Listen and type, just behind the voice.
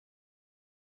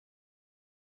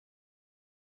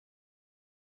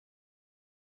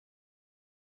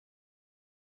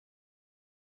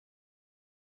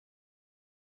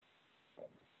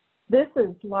This is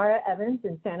Laura Evans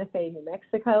in Santa Fe, New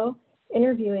Mexico,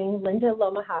 interviewing Linda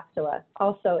Lomahaftewa,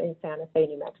 also in Santa Fe,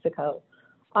 New Mexico,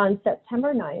 on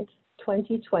September 9th,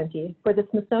 2020, for the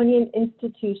Smithsonian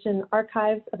Institution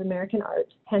Archives of American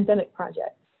Art Pandemic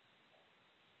Project.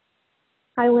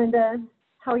 Hi, Linda.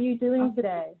 How are you doing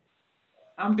today?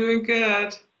 I'm doing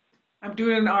good. I'm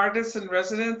doing an artist in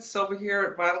residence over here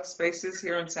at Vital Spaces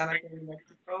here in Santa Fe, New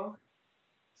Mexico.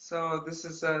 So this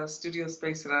is a studio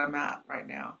space that I'm at right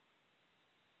now.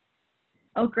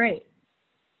 Oh, great.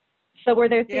 So were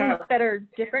there things that are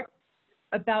different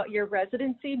about your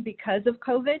residency because of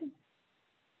COVID?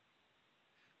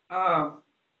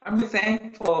 I'm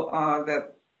thankful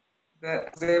that I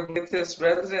was able to get this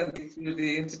residency through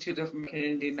the Institute of American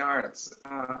Indian Arts.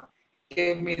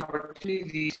 Gave me the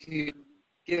opportunity to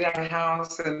get out of the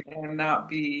house and not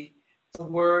be so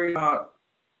worried about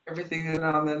everything that's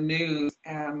on the news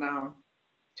and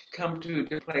to come to a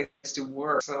good place to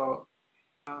work. So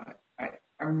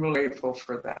I'm really grateful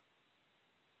for that.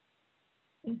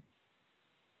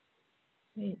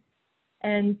 Great.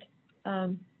 And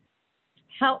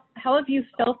how have you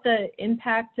felt the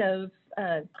impact of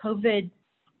COVID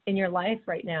in your life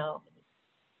right now?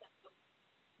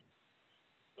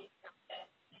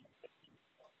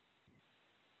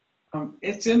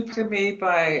 It's impacted me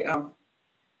by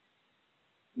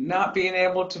not being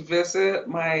able to visit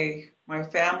my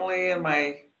family and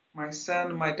my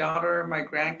son, my daughter, my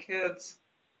grandkids,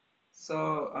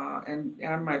 so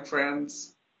and my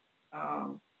friends.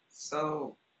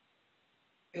 So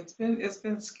it's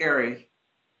been scary,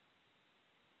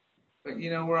 but you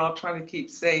know, we're all trying to keep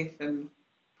safe and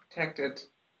protected.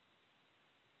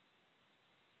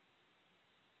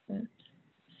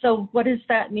 So what does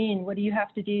that mean? What do you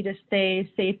have to do to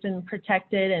stay safe and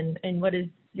protected, and what is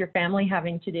your family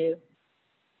having to do?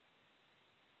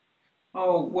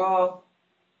 Oh, well,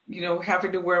 you know,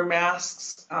 having to wear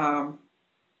masks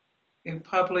in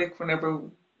public whenever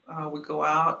we go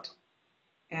out,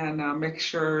 and make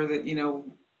sure that, you know,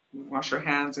 we wash our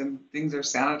hands and things are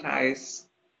sanitized.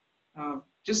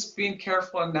 Just being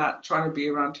careful and not trying to be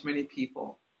around too many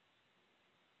people.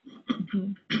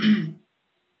 Mm-hmm.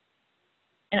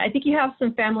 And I think you have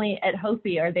some family at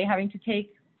Hopi. Are they having to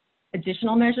take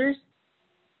additional measures?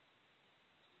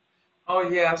 Oh,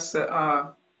 yes.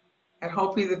 At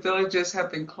Hopi, the villages have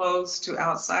been closed to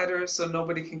outsiders, so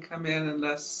nobody can come in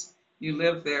unless you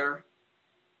live there.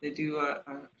 They do a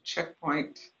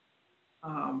checkpoint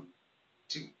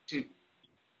to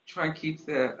try and keep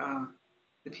the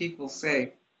people safe.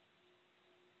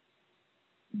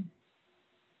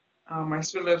 My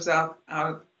sister lives out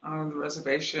on the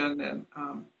reservation, and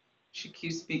she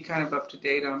keeps me kind of up to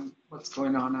date on what's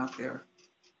going on out there.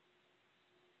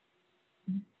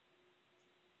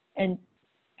 And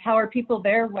how are people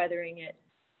there weathering it?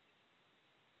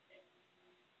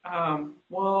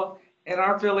 Well, in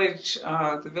our village,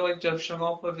 the village of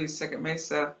Shamopavi, Second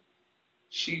Mesa,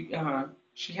 she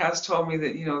has told me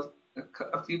that, you know,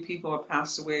 a few people have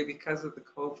passed away because of the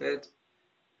COVID,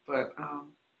 but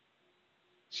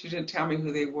she didn't tell me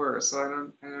who they were, so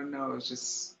I don't know.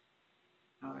 It's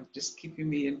just keeping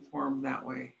me informed that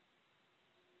way.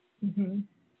 Mm-hmm.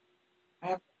 I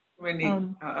have many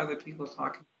other people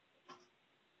talking.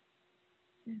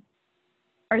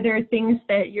 Are there things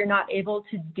that you're not able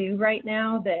to do right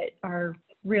now that are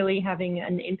really having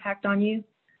an impact on you?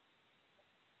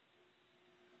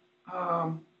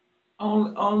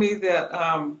 Only that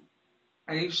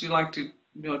I usually like to, you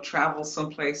know, travel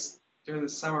someplace during the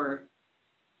summer,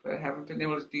 but I haven't been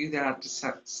able to do that. Just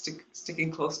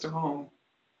sticking close to home.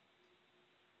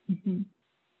 Mm-hmm.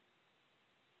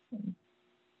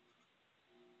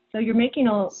 So you're making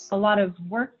a lot of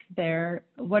work there.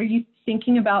 What are you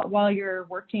thinking about while you're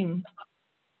working?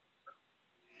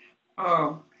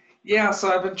 Oh, yeah. So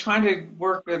I've been trying to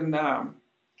work on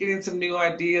getting some new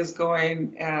ideas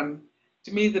going. And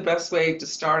to me, the best way to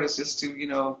start is just to, you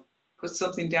know, put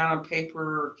something down on paper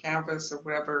or canvas or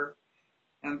whatever,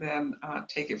 and then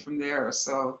take it from there.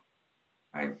 So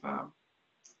I've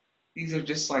these are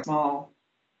just like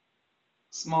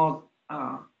small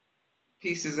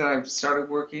pieces that I've started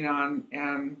working on,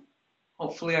 and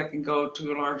hopefully I can go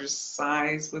to a larger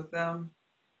size with them,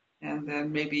 and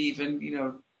then maybe even, you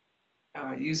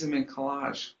know, use them in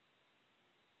collage.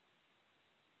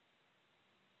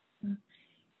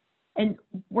 And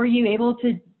were you able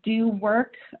to do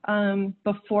work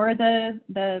before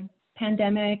the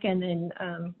pandemic, and then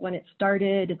when it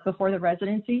started, before the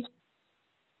residency?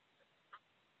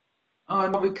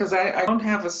 No, because I don't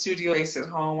have a studio space at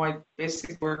home. I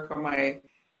basically work on my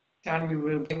dining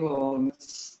room table, and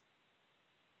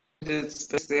limited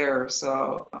space there.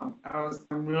 So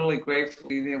I'm really grateful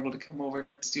being able to come over to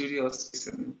the studio space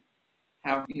and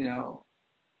have,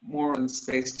 more than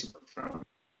space to work from.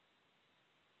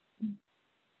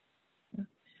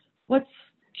 What's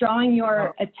drawing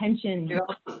your attention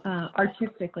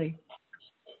artistically?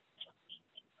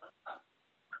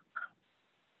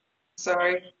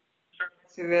 Sorry,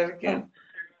 say that again.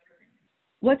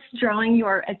 What's drawing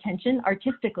your attention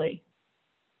artistically?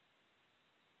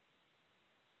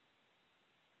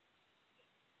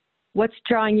 What's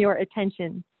drawing your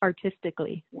attention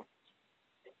artistically?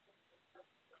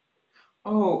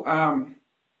 Oh,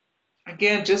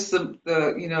 again, just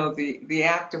the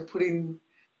act of putting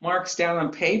marks down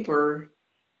on paper,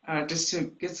 just to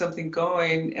get something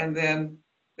going, and then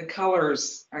the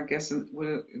colors, I guess,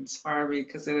 would inspire me,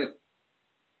 because it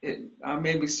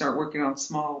made me start working on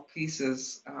small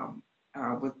pieces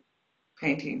with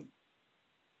painting.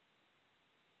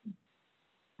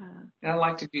 And I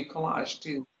like to do collage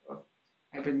too. So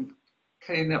I've been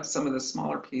cutting up some of the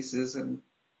smaller pieces and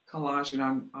collaging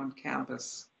on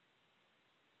canvas.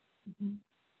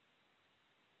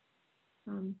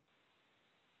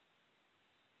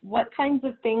 What kinds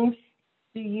of things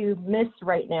do you miss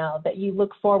right now that you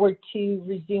look forward to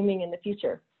resuming in the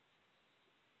future?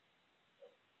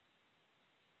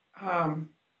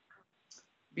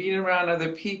 Being around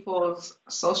other people,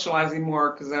 socializing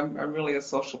more, because I'm really a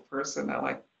social person. I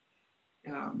like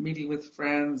meeting with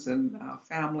friends and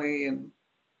family, and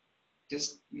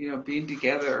just being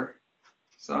together.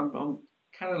 So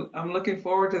I'm looking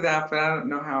forward to that, but I don't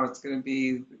know how it's going to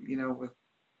be, with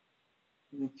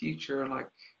in the future. Like,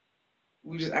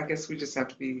 I guess we just have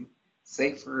to be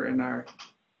safer in our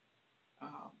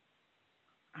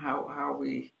how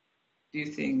we do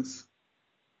things,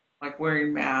 like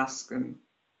wearing masks and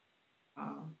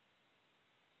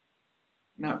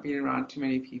not being around too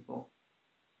many people.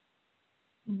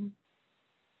 Mm-hmm.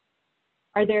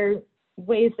 Are there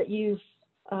ways that you've,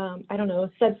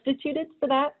 substituted for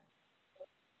that?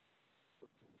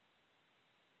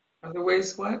 Are there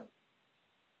ways what?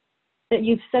 That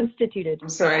you've substituted. I'm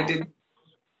sorry, I didn't.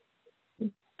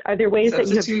 Are there ways that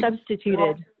you have substituted?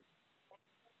 Well,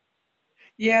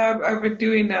 yeah, I've been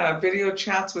doing video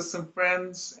chats with some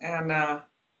friends, and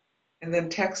then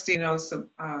texting, some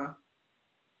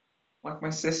like my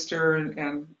sister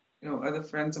and other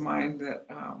friends of mine that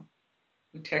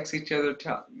we text each other,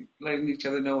 letting each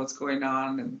other know what's going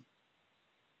on, and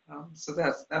so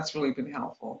that's really been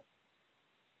helpful,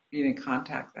 being in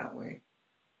contact that way.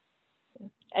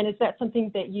 And is that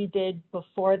something that you did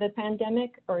before the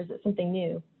pandemic, or is it something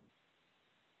new?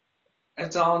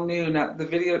 It's all new, not the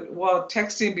video. Well,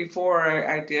 texting before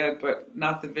I did, but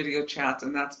not the video chats,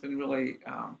 and that's been really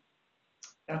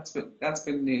that's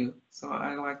been new. So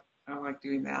I like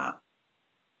doing that,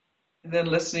 and then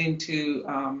listening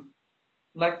to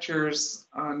lectures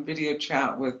on video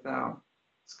chat with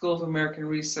School of American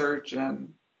Research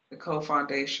and the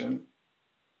Co-Foundation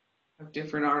of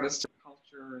different artists,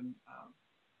 culture, and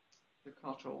their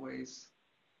cultural ways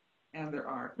and their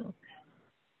art.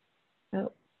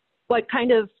 Oh. What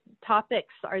kind of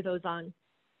topics are those on?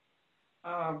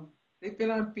 They've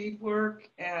been on beadwork,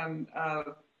 and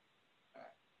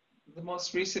the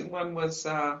most recent one was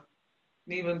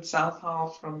Neven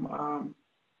Southall from,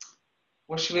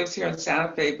 well, she lives here in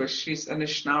Santa Fe, but she's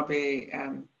Anishinaabe,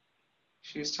 and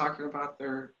she was talking about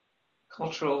their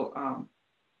cultural,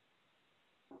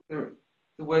 the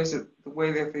way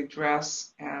that they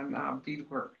dress, and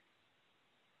beadwork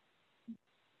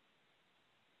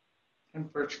and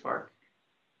birch bark.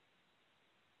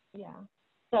 Yeah.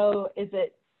 So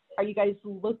are you guys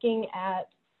looking at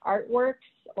artworks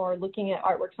or looking at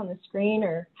artworks on the screen,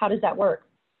 or how does that work?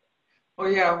 Oh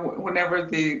yeah, whenever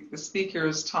the speaker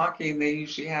is talking, they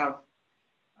usually have,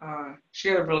 she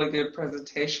had a really good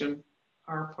presentation,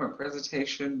 PowerPoint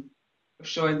presentation,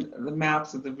 showing the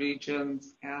maps of the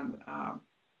regions, and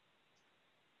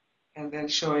then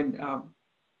showing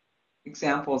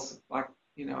examples, like,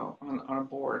 on a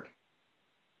board.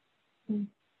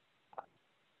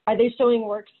 Are they showing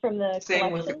works from the Same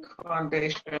collection? with the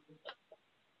foundation.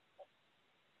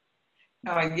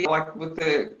 Yeah, like with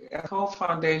the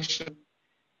Co-Foundation,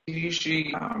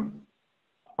 usually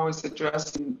always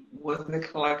addressing with the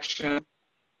collection,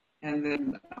 and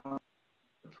then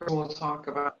the person will talk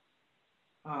about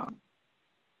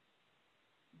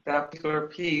that particular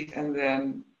piece, and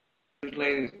then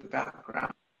related to the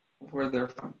background of where they're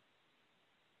from.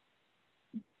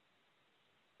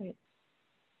 Right.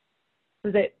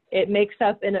 So that it makes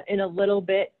up in a little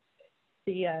bit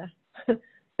the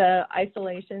the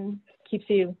isolation, keeps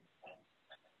you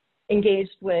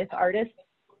engaged with artists?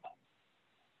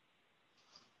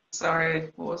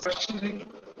 Sorry, what was the question?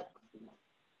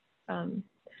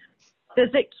 Does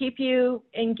it keep you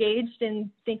engaged in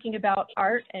thinking about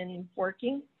art and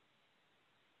working?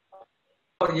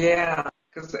 Oh yeah,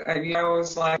 because I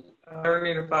was like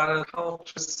learning about other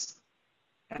cultures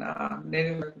and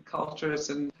Native American cultures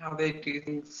and how they do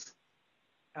things,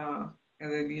 and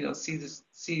then see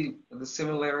the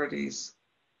similarities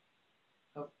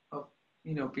of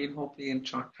being Hopi and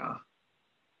Choctaw.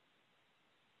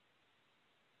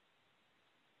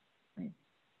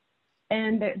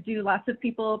 And do lots of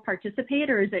people participate,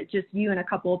 or is it just you and a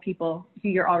couple of people who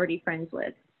you're already friends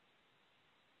with?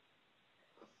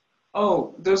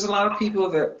 Oh, there's a lot of people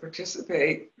that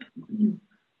participate,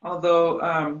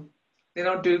 although they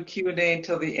don't do Q&A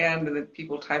until the end, and then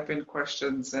people type in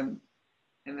questions and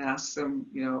ask them,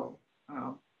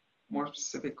 more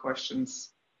specific questions.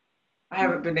 I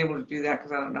haven't been able to do that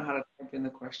because I don't know how to type in the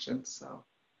questions, so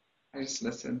I just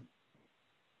listen.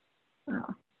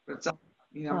 Oh. But it's,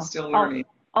 I'm still learning.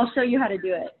 I'll show you how to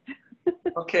do it.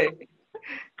 Okay.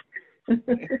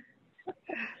 Great.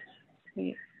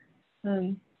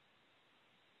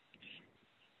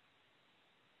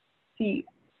 See,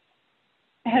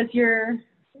 let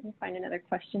me find another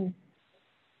question.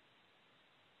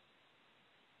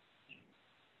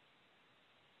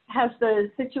 Has the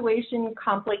situation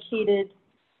complicated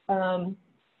caring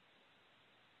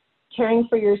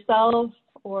for yourself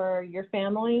or your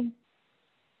family?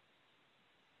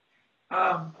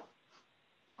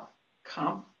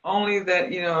 Only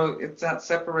that, it's that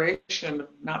separation of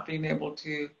not being able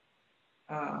to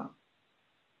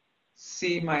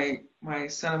see my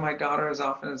son and my daughter as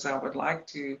often as I would like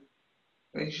to.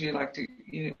 I usually like to,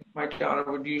 my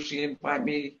daughter would usually invite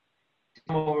me to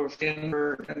come over for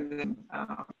dinner, and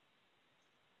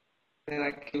then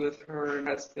I could be with her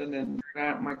husband and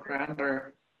my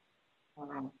granddaughter.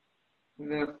 And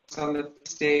then on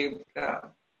this day,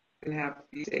 didn't have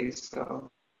these days, so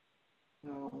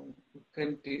we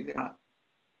couldn't do that.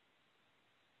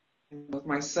 And with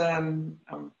my son,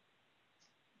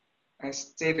 I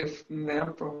stayed from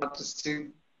them for a while just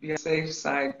to be on the safe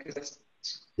side because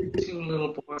two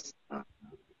little boys,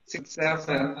 6 and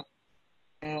 7,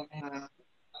 and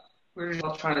we're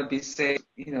all trying to be safe,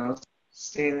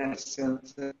 stay in that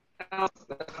distance. I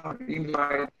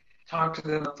talk to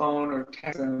them on the phone or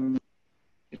text them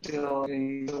until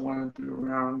they don't want to be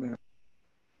around them.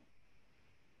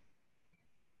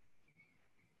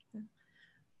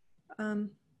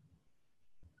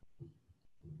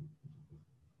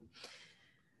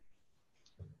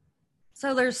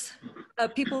 So there's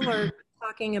people are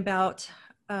talking about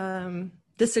the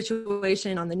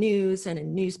situation on the news and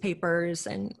in newspapers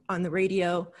and on the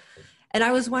radio. And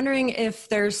I was wondering if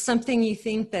there's something you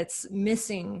think that's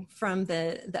missing from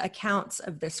the accounts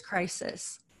of this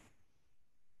crisis.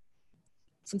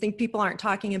 Something people aren't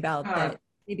talking about that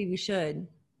maybe we should.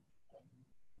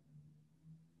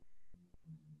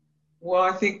 Well,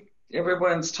 I think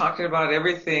everyone's talking about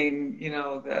everything,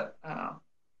 that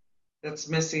that's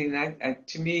missing.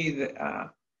 To me, I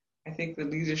think the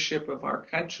leadership of our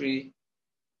country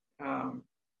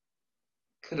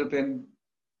could have been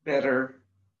better,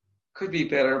 could be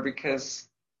better, because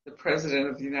the president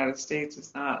of the United States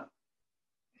has not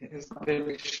been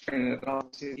restrained at all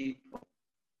to people,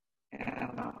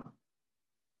 and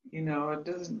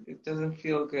it doesn't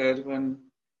feel good when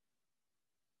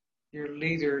your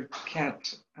leader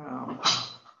can't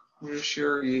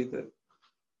reassure you that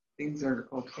things are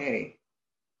okay.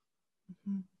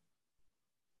 Mm-hmm.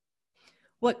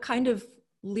 What kind of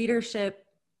leadership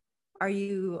are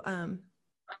you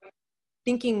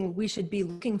thinking we should be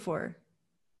looking for?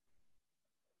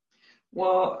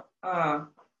 Well,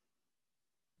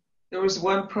 there was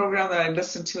one program that I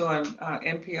listened to on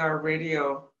NPR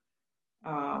radio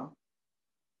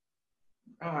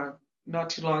not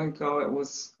too long ago. It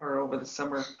was, or over the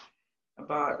summer,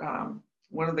 about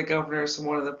one of the governors from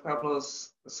one of the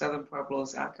pueblos, the southern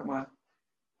pueblos, Acoma,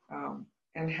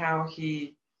 and how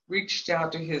he reached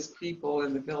out to his people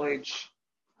in the village,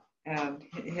 and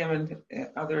him and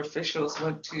other officials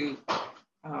went to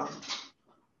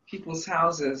people's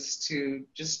houses to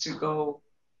go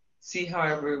see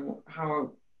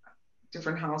how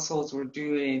different households were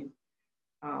doing.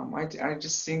 I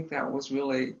just think that was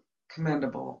really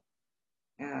commendable,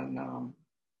 and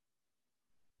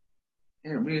it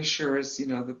reassures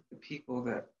the people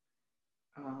that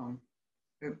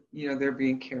they're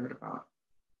being cared about.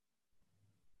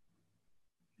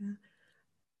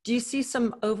 Do you see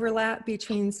some overlap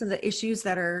between some of the issues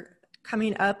that are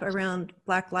coming up around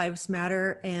Black Lives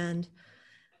Matter and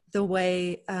the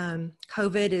way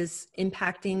COVID is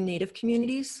impacting Native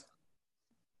communities?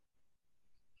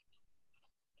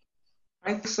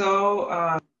 I think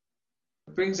so.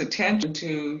 It brings attention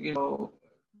to,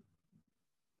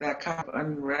 that kind of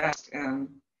unrest, and,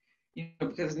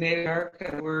 because Native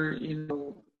American,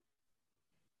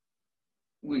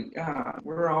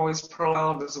 we're always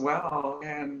pro-wild as well,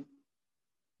 and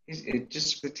it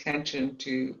just brings attention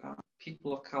to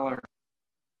people of color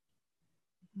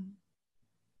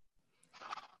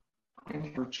and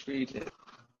how we're treated.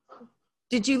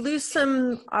 Did you lose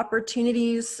some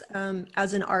opportunities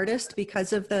as an artist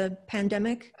because of the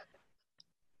pandemic?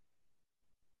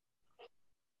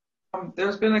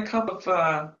 There's been a couple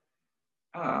of,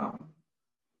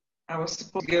 I was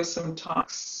supposed to give some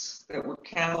talks that were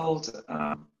canceled,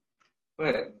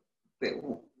 but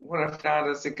what I found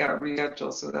is it got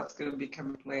rescheduled, so that's going to be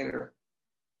coming later.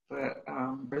 But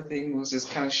everything was just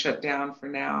kind of shut down for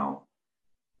now,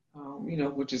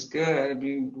 which is good. I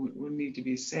mean, we need to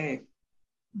be safe.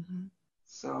 Mm-hmm.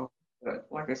 So, but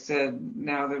like I said,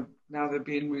 now they're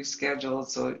being rescheduled,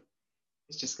 so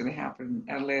it's just going to happen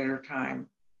at a later time.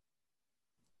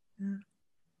 Yeah.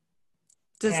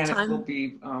 And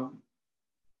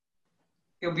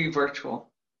it'll be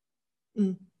virtual.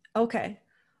 Okay,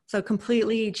 so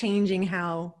completely changing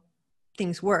how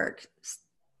things work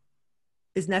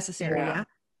is necessary. Yeah.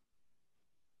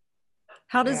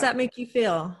 How does that make you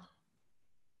feel?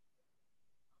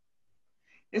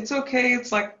 It's okay.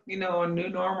 It's like, a new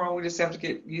normal. We just have to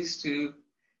get used to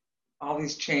all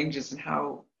these changes and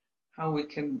how we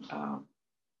can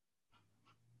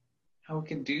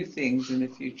do things in the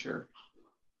future.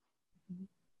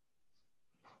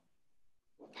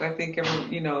 But I think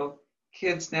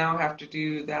kids now have to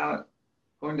do that,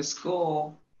 going to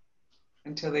school,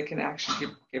 until they can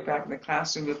actually get back in the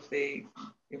classroom, if they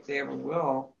ever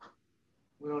will.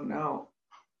 We don't know.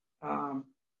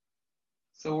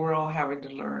 So we're all having to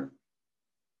learn.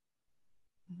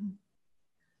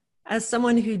 As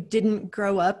someone who didn't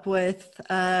grow up with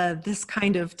this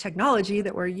kind of technology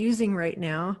that we're using right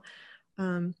now,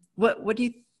 what do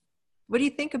you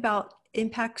think about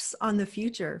impacts on the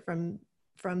future from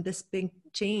this big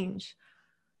change?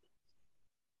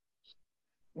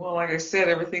 Well, like I said,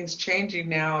 everything's changing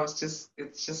now. It's just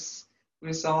we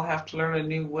just all have to learn a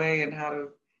new way and how to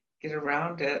get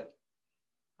around it.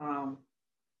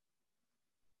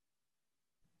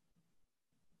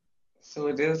 So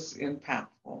it is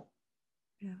impactful.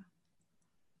 Yeah.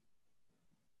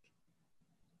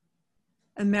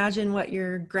 Imagine what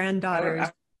your granddaughter's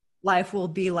life will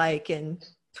be like in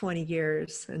 20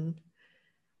 years, and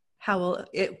how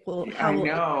it be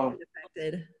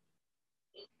affected.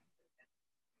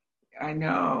 I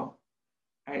know.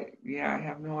 I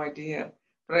have no idea.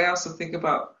 But I also think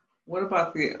about, what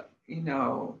about the, I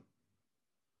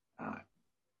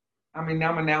mean,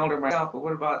 I'm an elder myself, but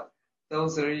what about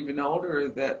those that are even older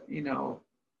that,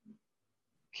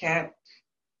 can't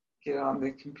get on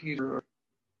the computer,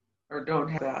 or don't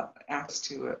have that access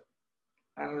to it?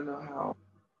 I don't know how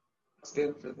it's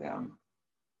been for them.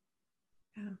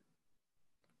 Yeah.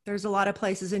 There's a lot of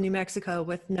places in New Mexico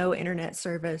with no internet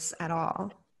service at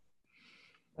all.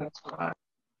 That's right.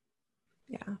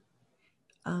 Yeah.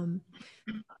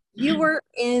 You were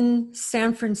in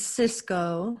San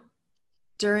Francisco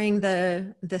during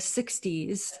the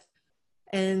 60s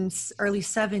and early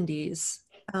 70s,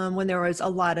 when there was a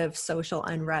lot of social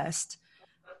unrest.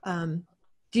 Do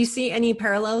you see any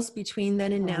parallels between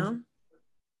then and now?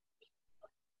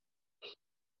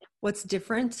 What's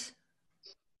different?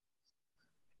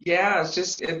 Yeah,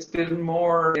 it's been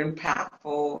more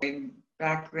impactful. I mean,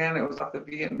 back then it was like the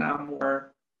Vietnam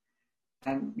War,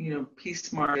 and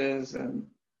peace marches, and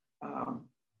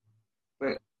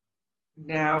but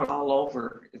now it's all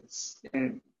over.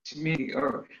 And to me,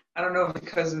 or I don't know if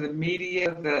because of the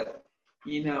media that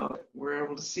we're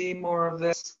able to see more of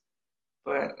this,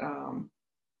 but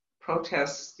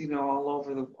protests all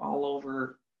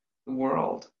over the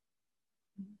world.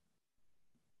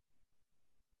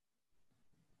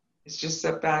 It's just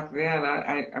that back then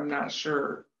I'm not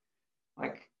sure,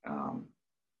 like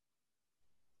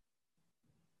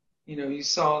you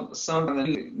saw some on the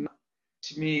news.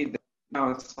 To me, that now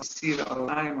it's, I see it all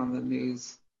the time on the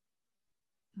news.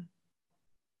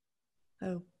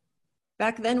 Oh,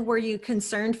 back then, were you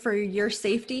concerned for your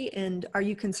safety, and are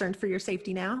you concerned for your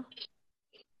safety now?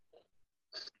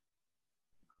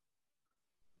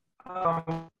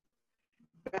 Back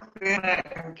then,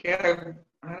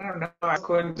 I don't know. I was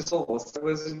going to school, so I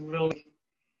wasn't really.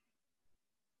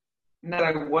 Not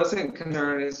that I wasn't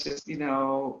concerned. It's just I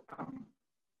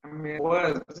mean, it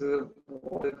was the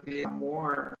Vietnam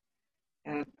War,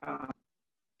 and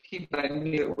people I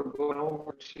knew that were going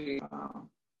over to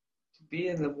be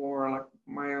in the war, like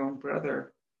my own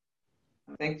brother.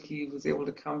 I think he was able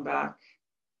to come back,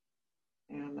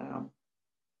 and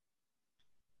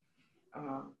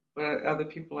but other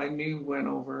people I knew went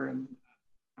over, and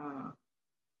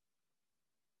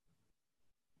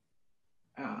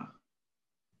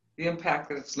the impact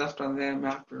that it's left on them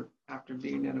after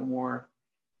being in a war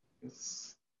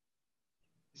is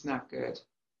not good.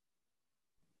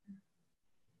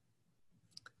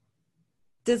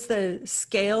 Does the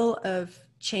scale of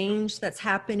change that's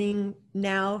happening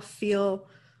now feel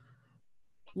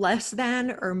less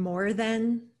than or more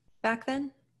than back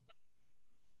then?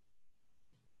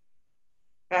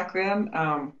 Back then,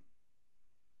 I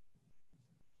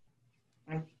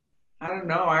don't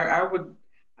know. I would,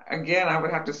 again, I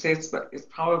would have to say it's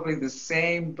probably the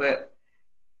same, but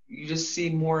you just see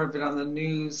more of it on the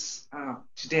news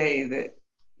today that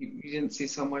you didn't see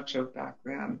so much of back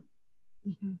then.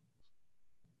 Mm-hmm.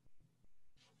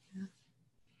 Yeah.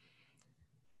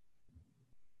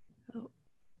 Oh.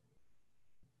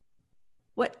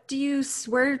 Where do you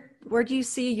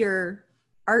see your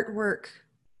artwork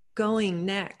going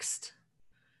next?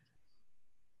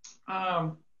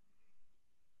 I'm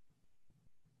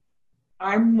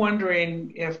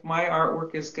wondering if my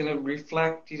artwork is going to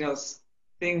reflect,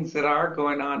 things that are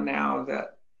going on now,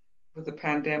 that with the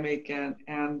pandemic and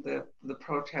the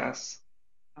protests.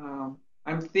 I'm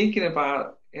thinking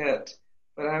about it,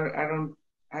 but I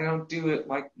don't do it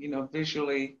like,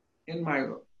 visually in my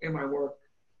work.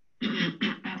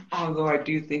 Although I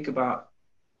do think about,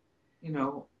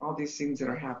 all these things that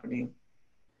are happening.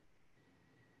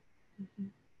 Mm-hmm.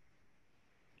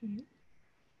 Great.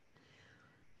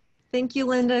 Thank you,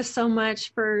 Linda, so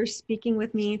much for speaking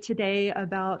with me today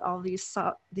about all these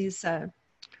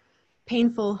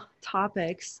painful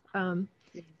topics.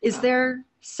 Is there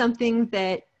something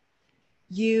that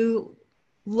you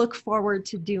look forward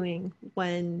to doing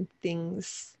when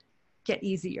things get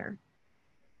easier?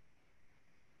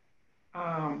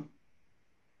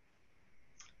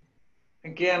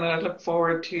 Again, I look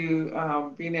forward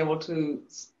to being able to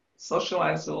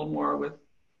socialize a little more with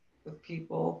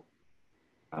people.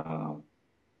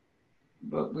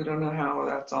 But we don't know how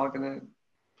that's all going to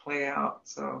play out.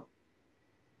 So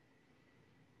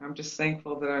I'm just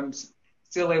thankful that I'm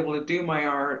still able to do my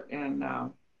art, and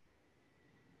that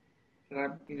I,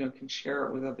 can share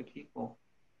it with other people.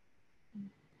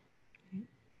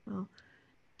 Well,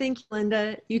 thank you,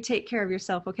 Linda. You take care of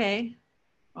yourself, okay?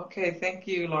 Okay, thank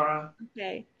you, Laura.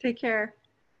 Okay, take care.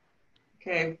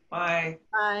 Okay, bye.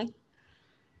 Bye.